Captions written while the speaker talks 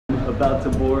about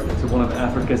to board to one of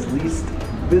Africa's least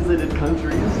visited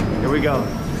countries. Here we go.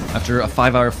 After a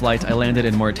 5-hour flight, I landed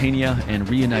in Mauritania and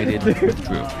reunited with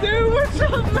Drew. Dude, what's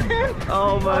up, man?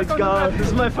 Oh my god, this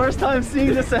is my first time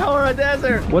seeing the Sahara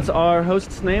Desert. What's our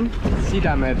host's name?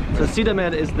 Sidamed. So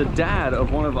Sidamed is the dad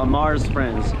of one of Amar's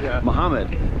friends, Mohammed,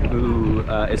 who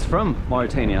is from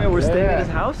Mauritania. Yeah, we're staying at his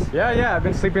house? Yeah, I've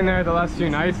been sleeping there the last few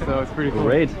nights, so it's pretty cool.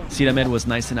 Great. Sidamed was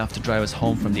nice enough to drive us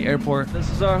home from the airport. This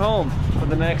is our home for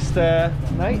the next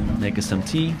night. Make us some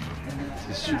tea.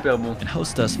 And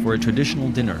host us for a traditional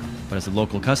dinner, but as a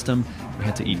local custom, we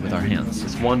had to eat with our hands.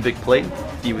 It's one big plate,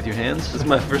 eat with your hands. This is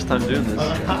my first time doing this.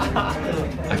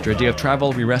 After a day of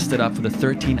travel, we rested up for the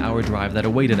 13-hour drive that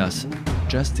awaited us,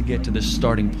 just to get to the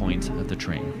starting point of the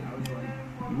train.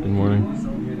 Good morning.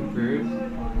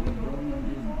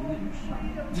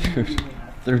 Dude,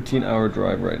 13-hour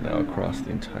drive right now across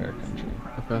the entire country.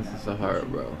 Across the Sahara,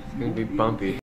 bro. It's gonna be bumpy.